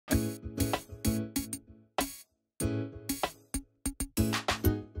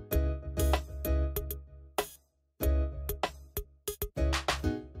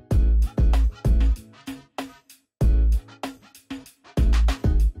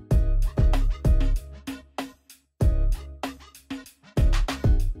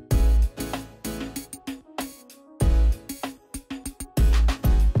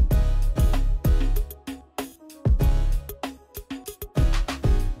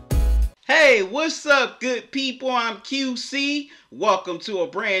Hey, what's up, good people? I'm QC. Welcome to a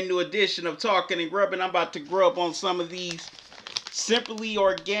brand new edition of Talkin and Grubbin. I'm about to grub on some of these simply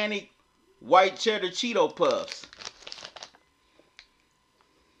organic white cheddar Cheeto Puffs.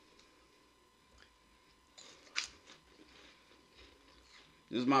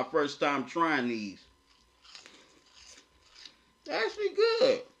 This is my first time trying these. They're actually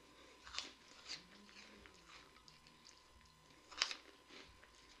good.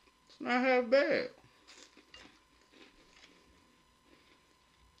 It's not half bad.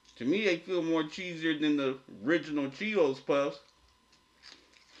 To me, they feel more cheesier than the original Cheetos Puffs.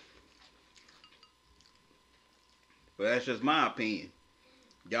 But that's just my opinion.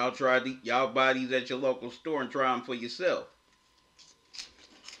 Y'all buy these at your local store and try them for yourself.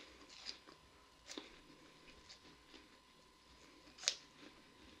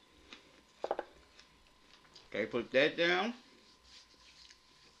 Okay, put that down.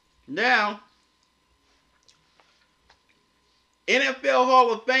 Now, NFL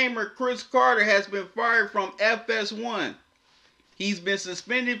Hall of Famer Cris Carter has been fired from FS1. He's been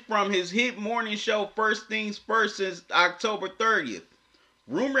suspended from his hit morning show First Things First since October 30th.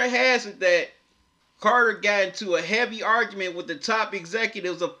 Rumor has it that Carter got into a heavy argument with the top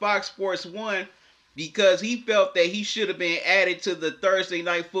executives of Fox Sports 1 because he felt that he should have been added to the Thursday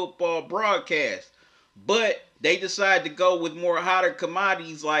Night Football broadcast. But they decided to go with more hotter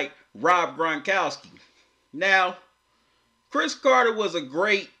commodities like Rob Gronkowski. Now, Cris Carter was a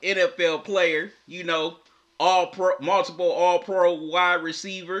great NFL player, you know, multiple all-pro wide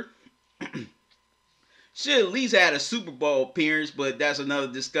receiver. Should at least had a Super Bowl appearance, but that's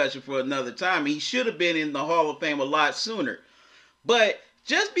another discussion for another time. He should have been in the Hall of Fame a lot sooner. But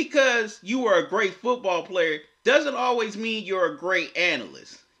just because you were a great football player doesn't always mean you're a great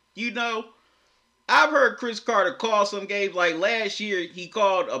analyst. You know, I've heard Cris Carter call some games, like last year he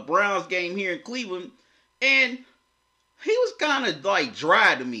called a Browns game here in Cleveland, and he was kind of like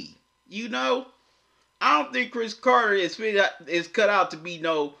dry to me. You know, I don't think Cris Carter is cut out to be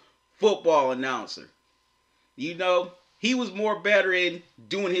no football announcer. You know, he was more better in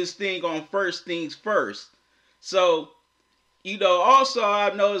doing his thing on First Things First. So, you know, also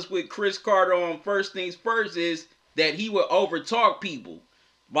I've noticed with Cris Carter on First Things First is that he would overtalk people,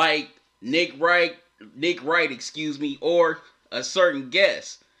 like Nick Wright, or a certain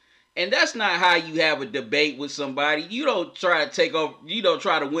guest. And that's not how you have a debate with somebody. You don't try to take over, you don't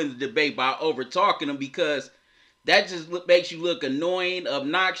try to win the debate by over talking them, because that just makes you look annoying,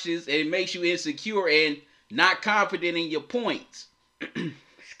 obnoxious, and it makes you insecure and not confident in your points.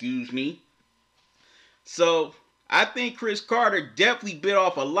 Excuse me. So, I think Cris Carter definitely bit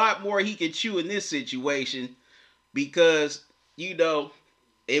off a lot more he could chew in this situation, because, you know,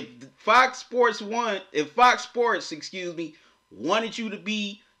 if Fox Sports, wanted you to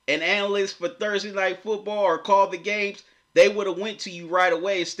be an analyst for Thursday Night Football or call the games, they would have went to you right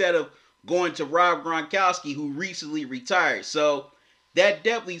away instead of going to Rob Gronkowski, who recently retired. So that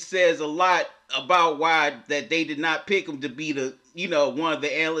definitely says a lot about why that they did not pick him to be the, you know, one of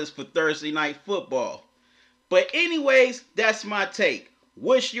the analysts for Thursday Night Football. But anyways, that's my take.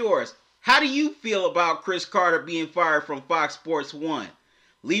 What's yours? How do you feel about Cris Carter being fired from Fox Sports 1?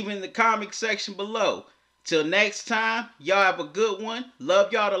 Leave it in the comment section below. Till next time, y'all have a good one.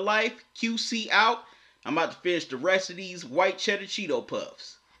 Love y'all to life. QC out. I'm about to finish the rest of these white cheddar Cheeto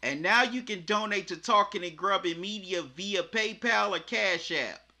Puffs. And now you can donate to Talkin and Grubbin Media via PayPal or Cash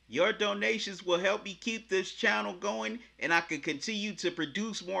App. Your donations will help me keep this channel going, and I can continue to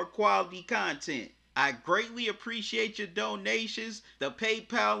produce more quality content. I greatly appreciate your donations. The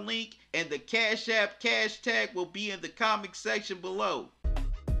PayPal link and the Cash App cash tag will be in the comment section below.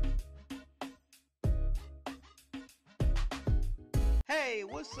 Hey,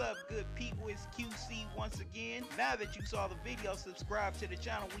 what's up, good people? It's QC once again. Now that you saw the video, subscribe to the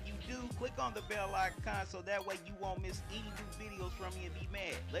channel. When you do, click on the bell icon so that way you won't miss any new videos from me and be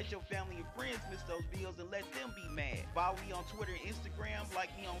mad. Let your family and friends miss those videos and let them be mad. Follow me on Twitter and Instagram, like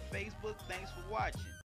me on Facebook. Thanks for watching.